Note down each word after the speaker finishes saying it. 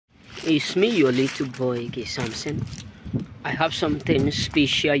It's me, your little boy, K. Samson. I have something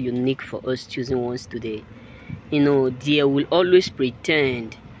special, unique for us choosing ones today. They will always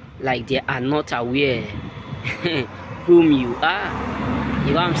pretend like they are not aware whom you are.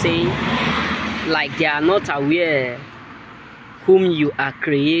 You know what I'm saying? Like they are not aware whom you are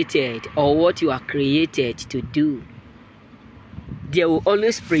created or what you are created to do. They will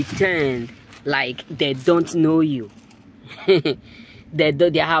always pretend like they don't know you.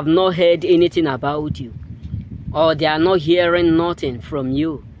 They have not heard anything about you, or they are not hearing nothing from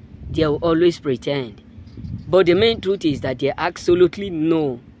you. They will always pretend. But the main truth is that they absolutely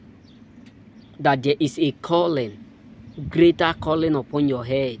know that there is a calling, greater calling upon your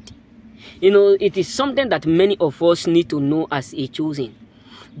head. It is something that many of us need to know as a chosen.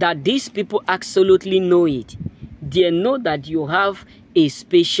 That these people absolutely know it. They know that you have a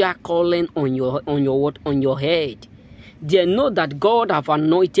special calling on your head. They know that God have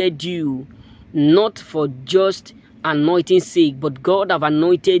anointed you, not for just anointing sake, but God have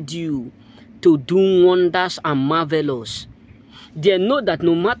anointed you to do wonders and marvelous. They know that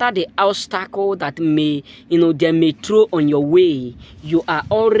no matter the obstacle that they may throw on your way, you are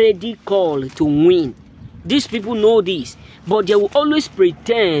already called to win. These people know this, but they will always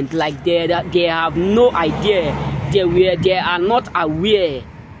pretend like they have no idea. They are not aware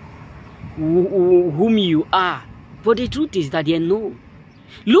whom you are. But the truth is that they know.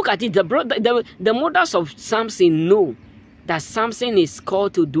 Look at it. The mothers of Samson know that Samson is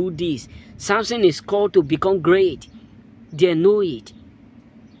called to do this. Samson is called to become great. They know it.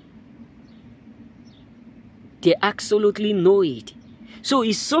 They absolutely know it. So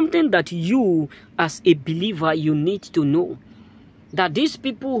it's something that you, as a believer, you need to know. That these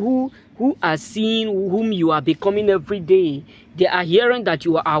people who are seeing whom you are becoming every day, they are hearing that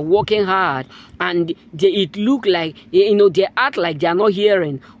you are working hard, and it look like, they act like they are not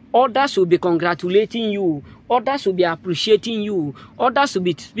hearing. Others will be congratulating you. Others will be appreciating you. Others will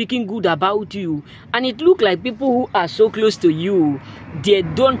be speaking good about you. And it look like people who are so close to you, they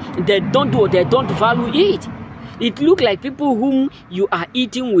don't value it. It look like people whom you are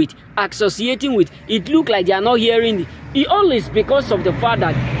eating with, associating with, it look like they are not hearing it. It all is because of the fact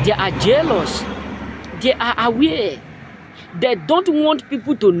that they are jealous. They are aware. They don't want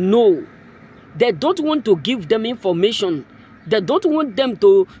people to know. They don't want to give them information. They don't want them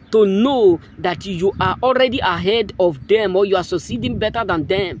to know that you are already ahead of them or you are succeeding better than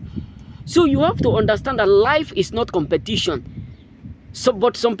them. So you have to understand that life is not competition.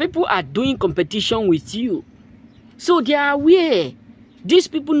 But some people are doing competition with you. So they are aware. These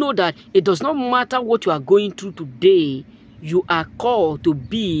people know that it does not matter what you are going through today, you are called to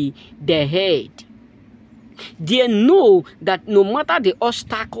be the head. They know that no matter the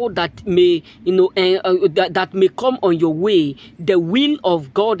obstacle that may, that may come on your way, the will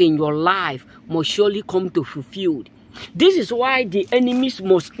of God in your life must surely come to fulfill. This is why the enemies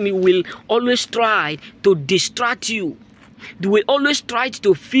will always try to distract you. They will always try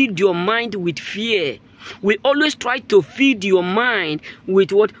to feed your mind with fear. We always try to feed your mind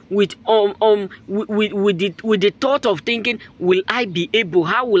with what? With the thought of thinking, will I be able?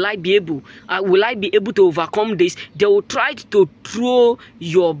 How will I be able? Will I be able to overcome this? They will try to throw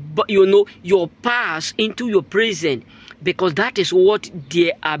your past into your present, because that is what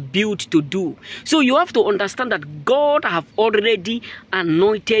they are built to do. So you have to understand that God have already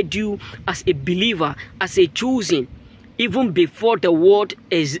anointed you as a believer, as a chosen, even before the world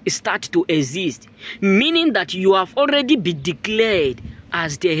start to exist, meaning that you have already been declared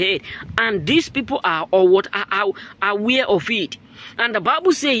as the head, and these people are aware of it. And the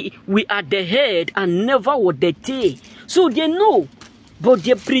Bible says we are the head and never what the tail. So they know, but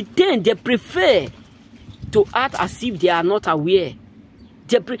they pretend, they prefer to act as if they are not aware.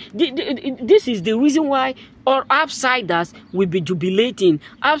 This is the reason why all outsiders will be jubilating,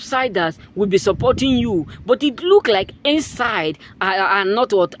 outsiders will be supporting you, but it look like inside are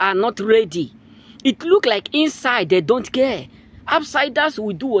not ready. It look like inside they don't care. Outsiders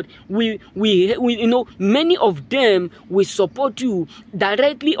will do what we many of them will support you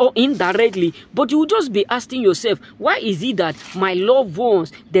directly or indirectly, but you will just be asking yourself, why is it that my loved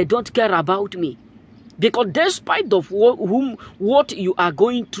ones, they don't care about me? Because despite of what you are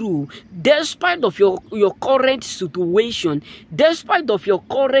going through, despite of your current situation, despite of your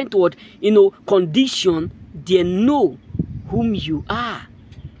current condition, they know whom you are.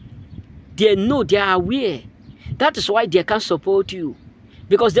 They know, they are aware. That is why they can support you.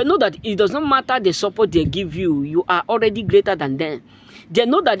 Because they know that it does not matter the support they give you, you are already greater than them. They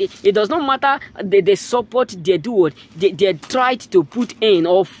know that it does not matter the support they do, what they tried to put in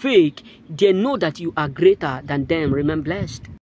or fake. They know that you are greater than them. Remain blessed.